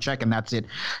just cut a check and that's it.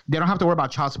 They don't have to worry about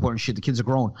child support and shit. The kids are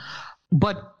grown.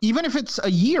 But even if it's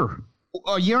a year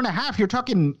and a half, you're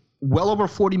talking well over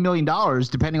 $40 million,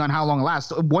 depending on how long it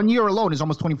lasts. 1 year alone is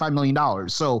almost $25 million.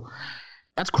 So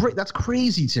that's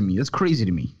crazy to me. That's crazy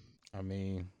to me. I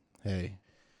mean, hey,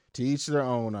 to each their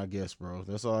own, I guess, bro.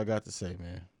 That's all I got to say,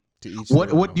 man. To each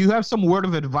their own. What do you have some word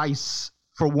of advice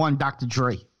for one Dr.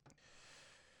 Dre?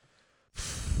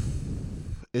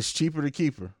 It's cheaper to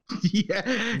keep her. Yeah,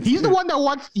 he's the one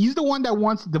that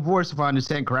wants divorce, if I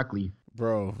understand correctly.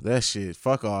 Bro, that shit.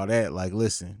 Fuck all that. Like,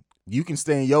 listen. You can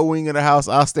stay in your wing of the house.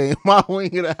 I'll stay in my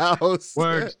wing of the house.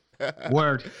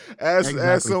 Word. As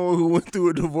someone who went through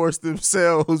a divorce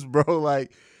themselves, bro,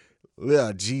 like,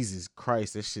 yeah, Jesus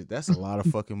Christ, that's a lot of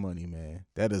fucking money, man.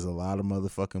 That is a lot of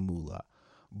motherfucking moolah.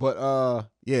 But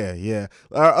yeah.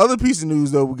 Our other piece of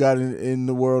news though we got in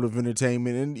the world of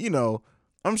entertainment, and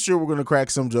I'm sure we're gonna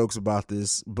crack some jokes about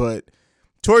this, but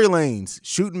Tory Lanez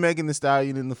shooting Megan Thee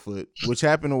Stallion in the foot, which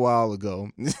happened a while ago.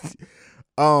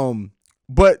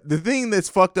 But the thing that's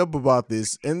fucked up about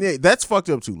this, and that's fucked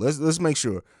up too. Let's make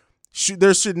sure.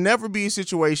 There should never be a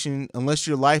situation, unless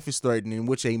your life is threatened, in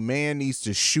which a man needs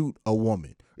to shoot a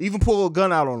woman, even pull a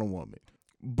gun out on a woman.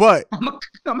 But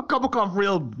I'm a couple off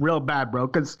real bad, bro.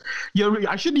 Because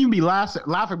I shouldn't even be laughing,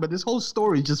 but this whole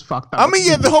story is just fucked up. I mean,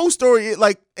 yeah, the whole story,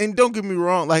 and don't get me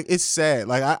wrong, like, it's sad.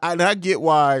 Like, I get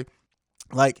why,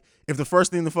 like, if the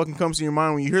first thing that fucking comes to your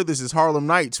mind when you hear this is Harlem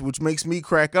Nights, which makes me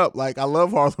crack up. Like, I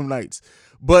love Harlem Nights.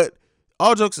 But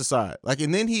all jokes aside, like,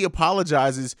 and then he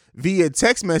apologizes via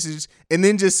text message and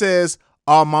then just says,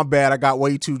 "Oh, my bad, I got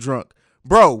way too drunk."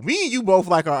 Bro, me and you both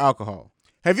like our alcohol.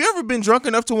 Have you ever been drunk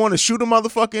enough to want to shoot a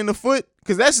motherfucker in the foot?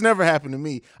 Because that's never happened to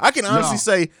me. I can honestly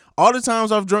say all the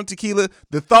times I've drunk tequila,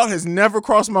 the thought has never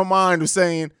crossed my mind of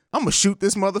saying, I'm going to shoot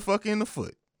this motherfucker in the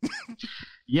foot.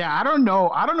 Yeah, I don't know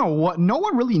what, no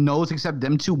one really knows except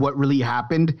them two what really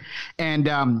happened. And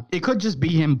it could just be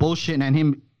him bullshitting and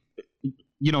him,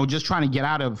 just trying to get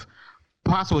out of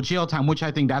possible jail time, which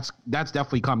I think that's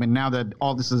definitely coming now that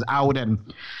all this is out. And,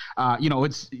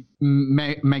 it's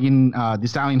Megan Thee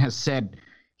Stallion has said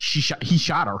he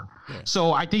shot her. Yeah.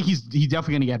 So I think he's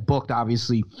definitely going to get booked,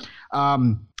 obviously.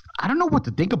 I don't know what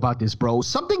to think about this, bro.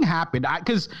 Something happened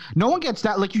because no one gets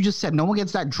that, like you just said, no one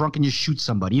gets that drunk and just shoot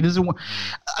somebody. It doesn't.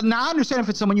 Now I understand if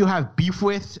it's someone you have beef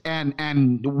with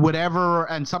and whatever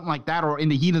and something like that, or in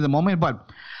the heat of the moment, but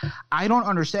I don't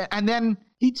understand. And then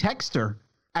he texted her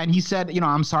and he said,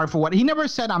 I'm sorry for what. He never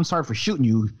said I'm sorry for shooting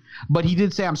you, but he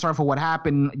did say I'm sorry for what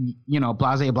happened.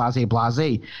 Blase, blase,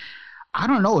 blase. I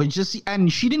don't know. It's just,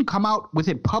 and she didn't come out with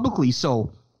it publicly,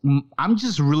 so I'm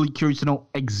just really curious to know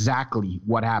exactly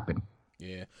what happened.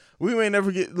 Yeah, we may never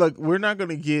get, we're not going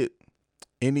to get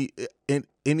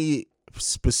any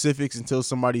specifics until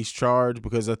somebody's charged,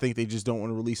 because I think they just don't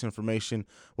want to release information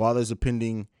while there's a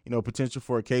pending, potential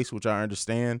for a case, which I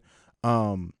understand.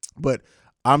 But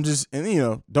I'm just,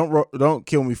 and don't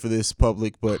kill me for this,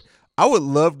 public, but I would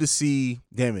love to see,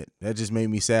 damn it, that just made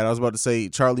me sad. I was about to say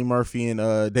Charlie Murphy and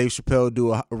Dave Chappelle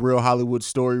do a real Hollywood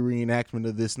story reenactment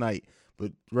of this night.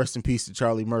 But rest in peace to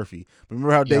Charlie Murphy. But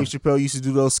remember how Dave Chappelle used to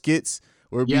do those skits?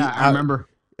 I remember.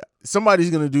 Somebody's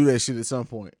gonna do that shit at some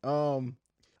point. All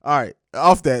right,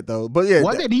 off that though. But yeah,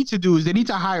 what they need to do is they need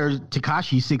to hire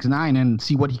Tekashi 6ix9ine and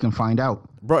see what he can find out.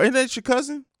 Bro, ain't that your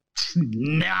cousin?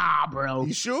 Nah, bro.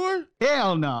 You sure?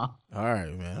 Hell no. All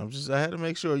right, man. I had to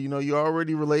make sure. You're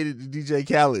already related to DJ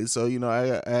Khaled, so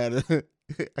I had to,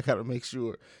 I gotta make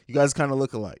sure. You guys kind of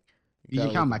look alike. You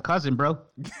can count my cousin, bro.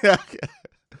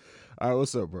 All right,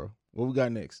 what's up, bro? What we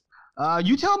got next?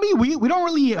 You tell me. We don't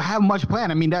really have much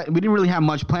plan. I mean, we didn't really have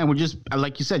much plan. We're just,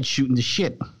 like you said, shooting the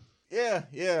shit. Yeah.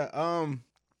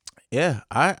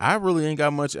 I really ain't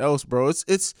got much else, bro.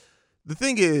 It's the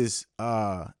thing is,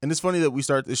 and it's funny that we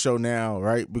start this show now,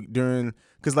 right?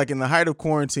 Because like in the height of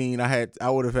quarantine, I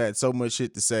would have had so much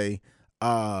shit to say,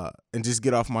 and just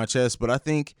get off my chest. But I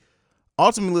think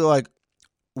ultimately, like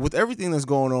with everything that's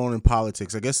going on in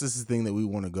politics, I guess this is the thing that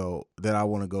I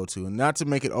want to go to, and not to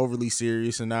make it overly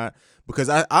serious or not, because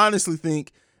I honestly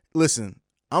think, listen,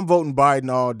 I'm voting Biden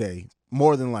all day,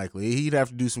 more than likely. He'd have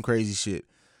to do some crazy shit,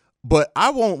 but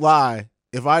I won't lie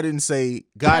if I didn't say,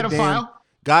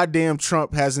 goddamn,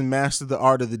 Trump hasn't mastered the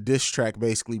art of the diss track,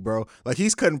 basically, bro. Like,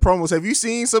 he's cutting promos. Have you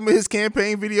seen some of his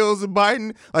campaign videos of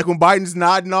Biden? Like, when Biden's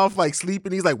nodding off, like,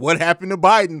 sleeping, he's like, what happened to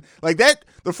Biden? Like, that,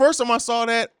 the first time I saw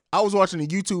that, I was watching a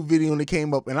YouTube video and it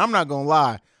came up, and I'm not gonna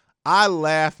lie, I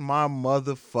laughed my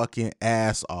motherfucking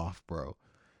ass off, bro.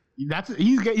 You got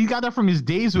that from his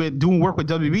days with doing work with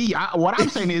WB. What I'm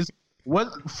saying is,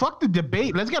 fuck the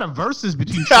debate. Let's get a versus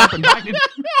between Trump and Biden.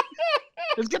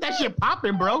 Let's get that shit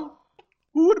popping, bro.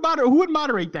 Who would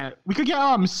moderate that? We could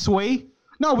get Sway.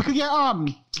 No, we could get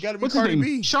You gotta be Cardi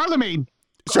B. Charlemagne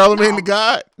The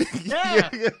God. Yeah.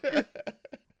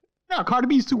 Yeah, Cardi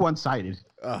B's too one-sided.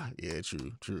 Yeah,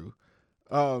 true.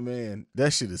 Oh man,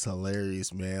 that shit is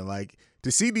hilarious, man. Like,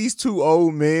 to see these two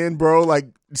old men, bro, like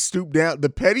stoop down, the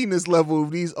pettiness level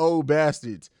of these old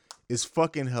bastards is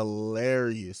fucking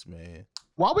hilarious, man.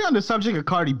 While we're on the subject of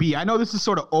Cardi B, I know this is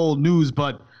sort of old news,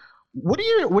 but what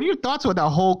are your thoughts about that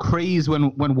whole craze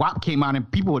when WAP came out and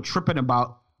people were tripping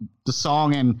about the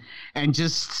song and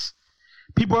just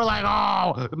people are like,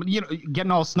 oh,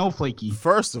 getting all snowflakey.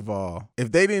 First of all,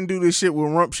 if they didn't do this shit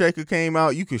when Rump Shaker came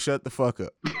out, you could shut the fuck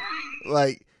up.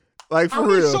 like for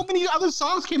real. So many other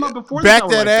songs came out before. Back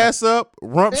that ass up,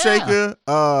 Rump Shaker,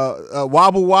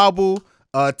 Wobble Wobble,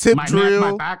 Tip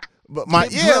Drill.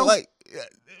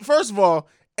 First of all,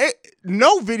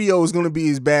 no video is going to be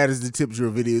as bad as the Tip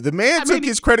Drill video. The man took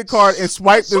his credit card and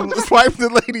swiped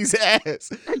the lady's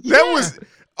ass. Yeah. That was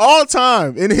all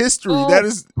time in history. That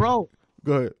is, bro.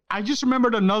 Go ahead. I just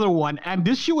remembered another one, and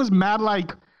this shit was mad.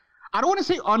 Like, I don't want to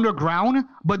say underground,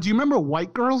 but do you remember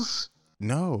White Girls?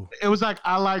 No. It was like,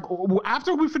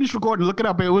 after we finished recording, look it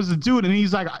up. It was a dude, and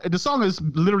he's like, the song is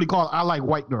literally called "I Like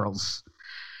White Girls,"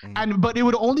 but it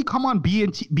would only come on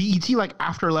BET like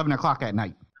after 11 o'clock at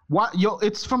night. What,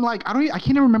 it's from like, I can't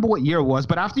even remember what year it was,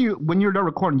 but when you're done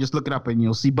recording, just look it up and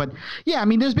you'll see. But yeah, I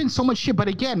mean, there's been so much shit, but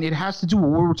again, it has to do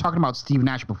with what we were talking about Steve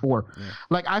Nash before. Yeah.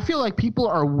 Like, I feel like people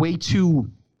are way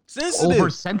too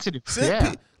oversensitive.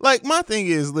 Like, my thing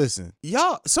is, listen,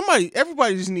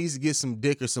 everybody just needs to get some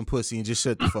dick or some pussy and just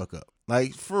shut the fuck up.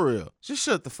 Like, for real, just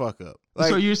shut the fuck up. Like,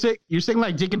 so you're saying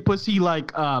like dick and pussy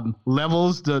like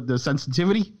levels the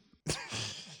sensitivity?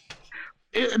 That's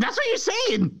what you're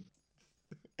saying.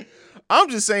 I'm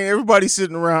just saying, everybody's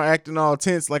sitting around acting all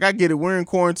tense. Like, I get it. We're in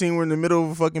quarantine. We're in the middle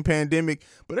of a fucking pandemic.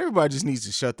 But everybody just needs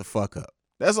to shut the fuck up.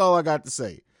 That's all I got to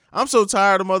say. I'm so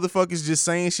tired of motherfuckers just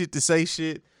saying shit to say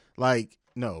shit. Like,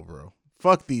 no, bro.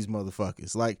 Fuck these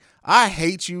motherfuckers. Like, I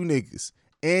hate you niggas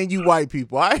and you white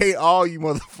people. I hate all you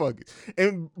motherfuckers.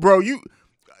 And, bro,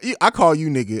 I call you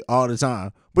nigga all the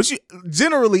time. But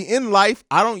generally in life,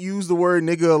 I don't use the word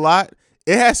nigga a lot.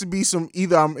 It has to be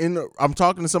either I'm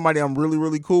talking to somebody I'm really,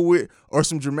 really cool with, or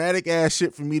some dramatic ass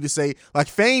shit for me to say. Like,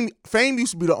 Fame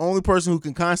used to be the only person who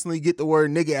can constantly get the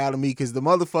word nigga out of me because the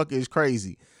motherfucker is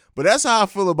crazy. But that's how I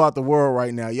feel about the world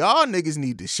right now. Y'all niggas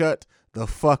need to shut the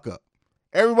fuck up.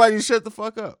 Everybody shut the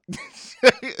fuck up.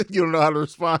 You don't know how to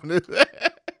respond to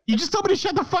that. You just told me to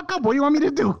shut the fuck up. What do you want me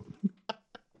to do?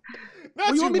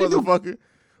 Not you, motherfucker.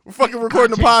 We're fucking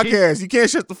recording the podcast. You can't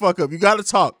shut the fuck up. You got to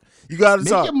talk. You got to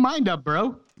talk. Make your mind up,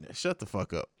 bro. Yeah, shut the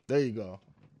fuck up. There you go.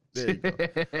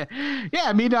 Yeah,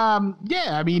 I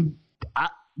mean,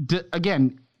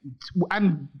 again,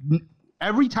 and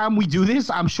every time we do this,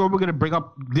 I'm sure we're going to bring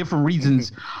up different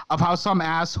reasons of how some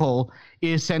asshole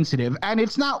is sensitive. And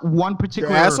it's not one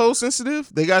particular... They're asshole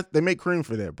sensitive? They make cream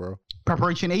for that, bro.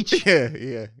 Preparation H?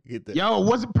 Yeah. Get that. Yo,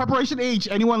 what's Preparation H?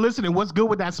 Anyone listening, what's good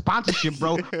with that sponsorship,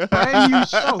 bro? Brand new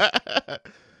show.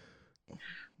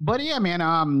 But yeah,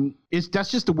 man, that's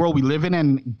just the world we live in,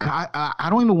 and God, I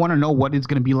don't even want to know what it's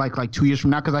going to be like 2 years from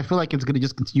now, because I feel like it's going to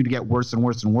just continue to get worse and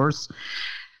worse and worse.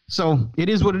 So it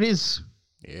is what it is.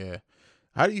 Yeah.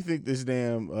 How do you think this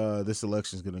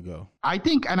election is going to go? I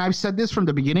think, and I've said this from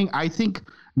the beginning, I think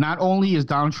not only is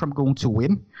Donald Trump going to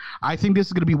win, I think this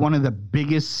is going to be one of the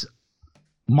biggest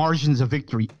margins of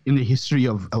victory in the history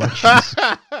of elections.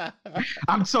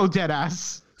 I'm so dead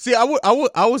ass. See, I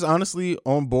was honestly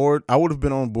on board. I would have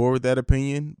been on board with that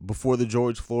opinion before the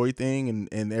George Floyd thing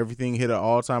and everything hit an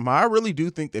all-time high. I really do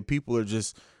think that people are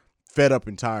just fed up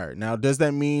and tired. Now, does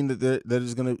that mean that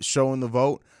it's going to show in the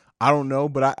vote? I don't know,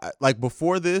 but I like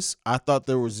before this, I thought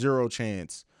there was zero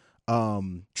chance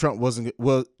Trump was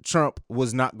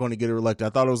not going to get reelected.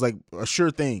 I thought it was like a sure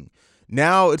thing.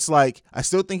 Now it's like I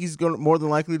still think he's going more than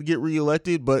likely to get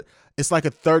reelected, but it's like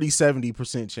a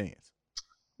 30-70% chance.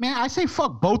 Man, I say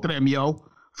fuck both of them, yo.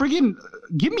 Friggin'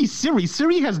 give me Siri.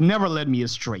 Siri has never led me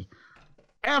astray.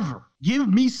 Ever.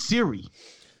 Give me Siri.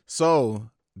 So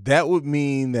that would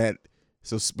mean that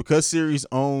because Siri's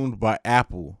owned by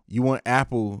Apple, you want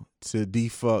Apple to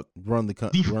run the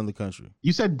country.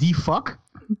 You said defuck?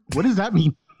 What does that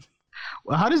mean?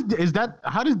 Well, how does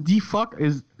defuck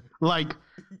is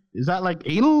that like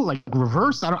anal, like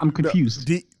reverse? I'm confused.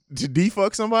 To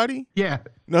defuck somebody? Yeah.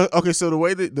 No. Okay. So the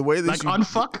way that like you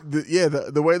unfuck?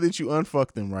 The way that you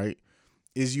unfuck them, right,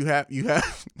 is you have.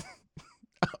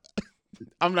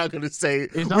 I'm not gonna say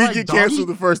we like can cancel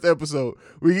the first episode.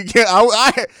 We can.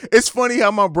 It's funny how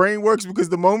my brain works because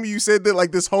the moment you said that,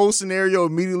 like this whole scenario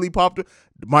immediately popped up.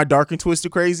 My dark and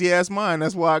twisted, crazy ass mind.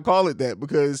 That's why I call it that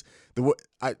because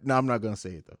I'm not gonna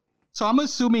say it though. So I'm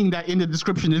assuming that in the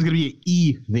description there's gonna be an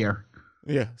E there.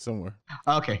 Yeah, somewhere.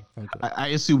 Okay. I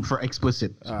assume for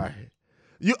explicit. All right.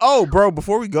 Bro,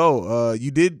 before we go, you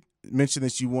did mention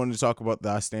that you wanted to talk about the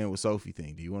I Stand With Sophie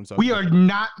thing. Do you want to talk We are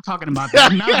not talking about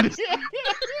that.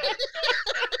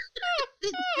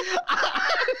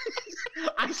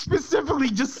 I specifically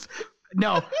just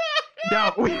no,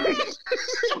 bro,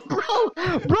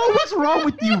 what's wrong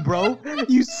with you, bro?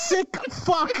 You sick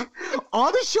fuck.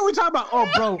 All this shit we talking about. Oh,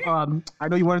 bro, I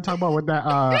know you want to talk about what that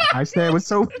I Stand With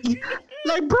Sophie.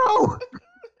 Like, bro,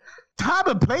 time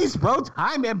and place, bro.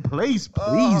 Time and place,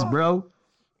 please, bro.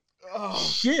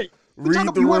 Shit.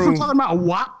 You went from talking about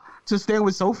WAP to Stand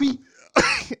With Sophie?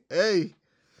 Hey.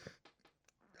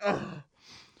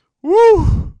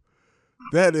 Woo.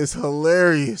 That is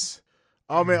hilarious.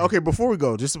 Oh, man. Okay, before we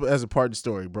go, just as a part of the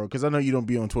story, bro, because I know you don't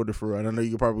be on Twitter for real, and I know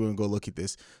you're probably going to go look at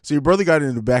this. So your brother got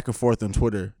into back and forth on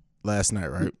Twitter last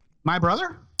night, right? My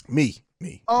brother? Me.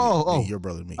 Oh. Your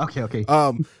brother, me. Okay.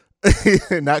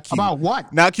 Not Q. About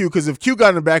what? Not Q, because if Q got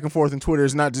in the back and forth on Twitter,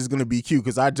 it's not just going to be Q,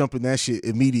 because I jump in that shit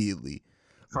immediately.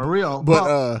 For real.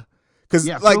 But, because,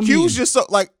 Q's just so,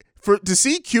 to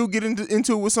see Q get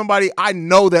into it with somebody, I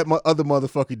know that other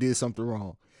motherfucker did something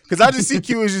wrong. Because I just see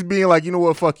Q as just being like, you know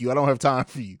what, fuck you. I don't have time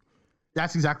for you.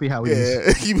 That's exactly how it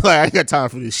is. You be like, I ain't got time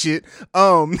for this shit.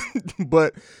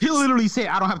 But he'll literally say,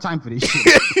 I don't have time for this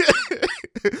shit.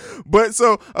 But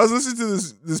so I was listening to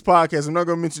this podcast. I'm not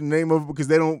gonna mention the name of it because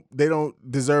they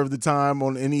don't deserve the time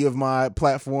on any of my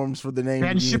platforms for the name.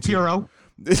 Ben Shapiro.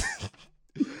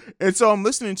 And so I'm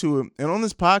listening to it, and on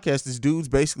this podcast, this dude's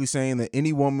basically saying that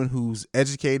any woman who's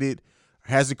educated,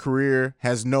 has a career,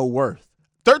 has no worth.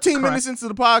 13 minutes into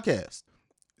the podcast.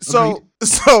 So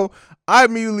I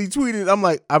immediately tweeted, I'm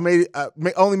like, I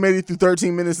only made it through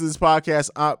 13 minutes of this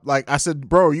podcast. I said,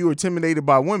 bro, you were intimidated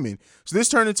by women. So this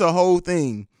turned into a whole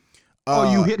thing.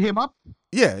 You hit him up?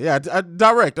 Yeah. I'm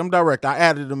direct. I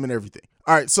added him and everything.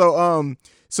 All right. So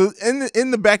in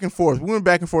the back and forth, we went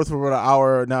back and forth for about an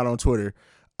hour now on Twitter.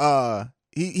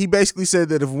 He basically said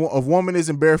that if a woman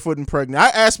isn't barefoot and pregnant, I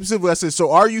asked specifically, I said, so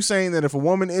are you saying that if a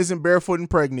woman isn't barefoot and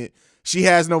pregnant, she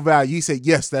has no value? He said,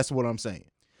 yes, that's what I'm saying.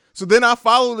 So then I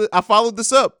followed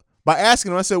this up by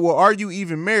asking him, I said, well, are you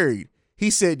even married? He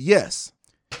said, yes.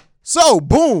 So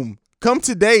boom, come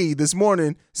today, this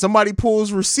morning, somebody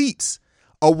pulls receipts.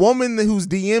 A woman whose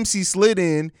DMs he slid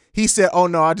in, he said, oh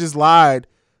no, I just lied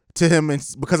to him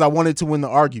because I wanted to win the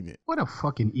argument. What a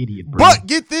fucking idiot, bro. But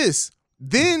get this.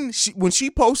 Then when she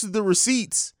posted the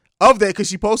receipts of that, because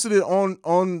she posted it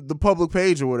on the public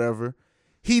page or whatever,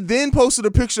 he then posted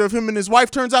a picture of him and his wife.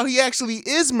 Turns out he actually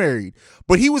is married,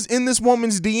 but he was in this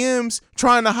woman's DMs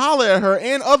trying to holler at her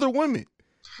and other women.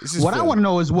 What I want to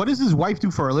know is, what does his wife do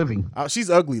for a living? She's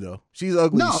ugly, though. She's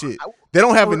ugly as shit. They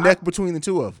don't have a neck between the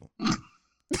two of them.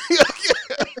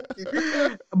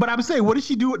 But I'm saying, what does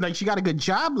she do? Like, she got a good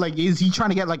job? Like, is he trying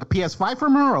to get like a PS5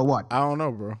 from her or what? I don't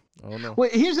know, bro. I don't know. Well,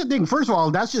 here's the thing. First of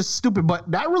all, that's just stupid. But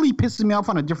that really pisses me off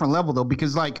on a different level, though,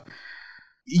 because like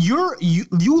you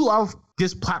love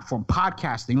this platform,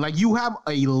 podcasting. Like, you have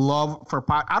a love for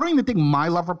I don't even think my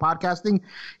love for podcasting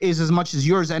is as much as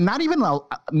yours, and not even a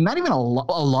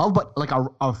love, but like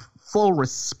a full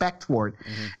respect for it.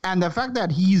 Mm-hmm. And the fact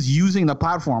that he's using the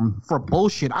platform for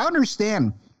bullshit, I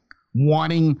understand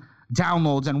wanting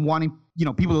downloads and wanting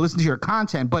people to listen to your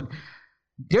content, but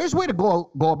there's a way to go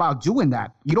about doing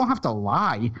that. You don't have to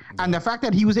lie. Yeah. And the fact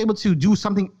that he was able to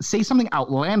say something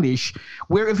outlandish,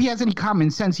 where if he has any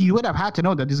common sense, he would have had to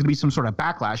know that there's going to be some sort of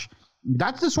backlash.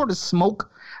 That's the sort of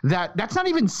smoke that's not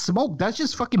even smoke. That's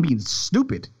just fucking being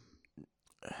stupid.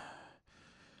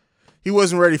 he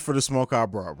wasn't ready for the smoke I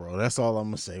brought, bro. That's all I'm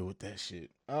gonna say with that shit.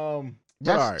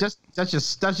 That's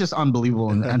just unbelievable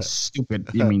and stupid.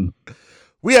 I mean,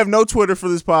 we have no Twitter for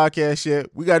this podcast yet.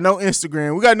 We got no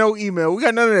Instagram. We got no email. We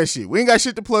got none of that shit. We ain't got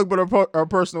shit to plug but our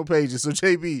personal pages. So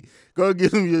JB, go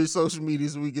give them your social media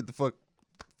so we get the fuck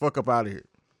up out of here.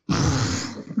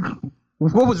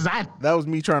 What was that? That was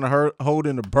me trying to hold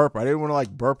in the burp. I didn't want to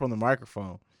like burp on the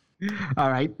microphone. All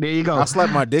right, there you go. I'll slap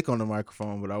my dick on the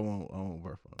microphone, but I won't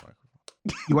burp on the microphone.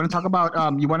 You want to talk about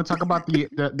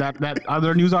that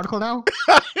other news article now?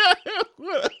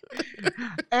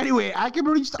 Anyway, I can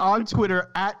be reached on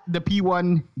Twitter at the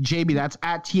P1JB. That's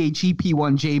at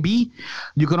THEP1JB.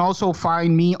 You can also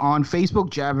find me on Facebook,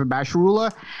 Javid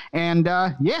Basharula. And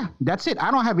yeah, that's it.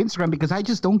 I don't have Instagram because I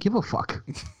just don't give a fuck.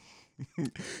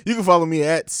 You can follow me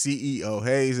at CEO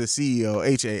Hayes, at CEO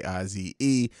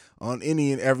HAIZE, on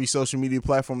any and every social media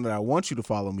platform that I want you to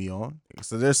follow me on.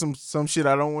 So there's some shit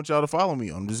I don't want y'all to follow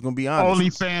me on. I'm just gonna be honest.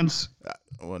 OnlyFans.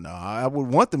 Well, no, I would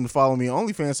want them to follow me on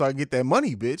OnlyFans so I can get that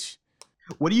money, bitch.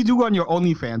 What do you do on your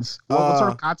OnlyFans? What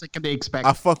sort of content can they expect?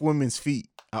 I fuck women's feet.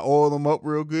 I oil them up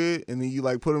real good, and then you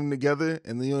like put them together,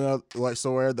 and then you know, like,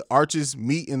 so where the arches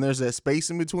meet and there's that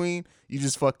space in between, you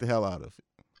just fuck the hell out of it.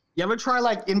 You ever try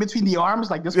like in between the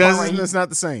arms, like this? Yeah, part it's not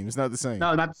the same. It's not the same.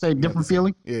 No, not the same. Different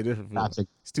feeling. Yeah, different feeling. Gotcha.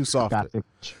 It's too soft. Gotcha.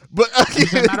 But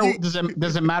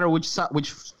does it matter which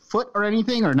foot or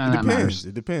anything, or none of that matters?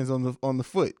 It depends on the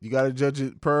foot. You got to judge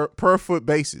it per foot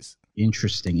basis.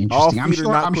 Interesting. All feet are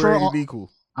not created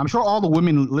equal. I'm sure all the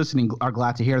women listening are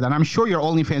glad to hear that. I'm sure your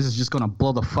OnlyFans is just gonna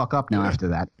blow the fuck up now after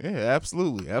that. Yeah,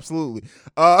 absolutely.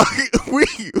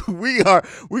 We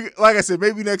like I said,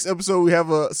 maybe next episode we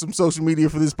have some social media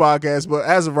for this podcast. But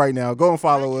as of right now, go and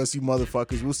follow us, you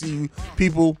motherfuckers. We'll see you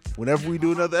people whenever we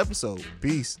do another episode.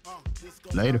 Peace.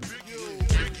 Later.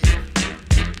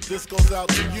 This goes out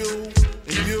to you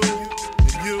and you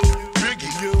and you and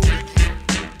you.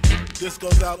 This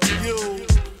goes out to you.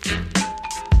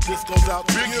 This goes out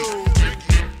to you.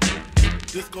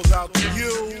 This goes out to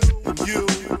you and you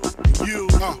and you.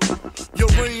 Your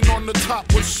reign on the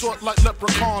top was short like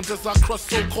leprechauns as I crush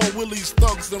so-called willies,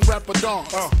 thugs, and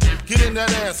rapadons. Get in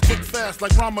that ass quick, fast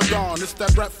like Ramadan. It's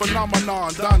that rap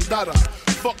phenomenon, Don Dada.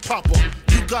 Fuck Papa.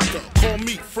 You gotta call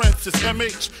me Francis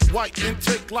MH. White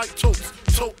intake like toast,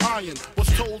 toe iron. Was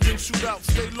told in shootout,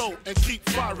 stay low and keep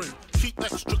firing. Keep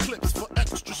extra clips for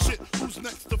extra shit. Who's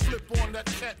next to flip on that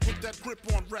cat with that grip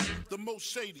on rap? The most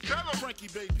shady. Frankie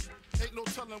baby. Ain't no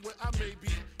telling where I may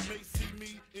be. May see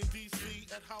me in DC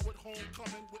at Howard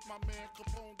Homecoming with my man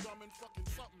Capone drumming fucking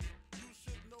something. You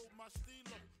should know my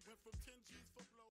stilo. Went from 10 G's for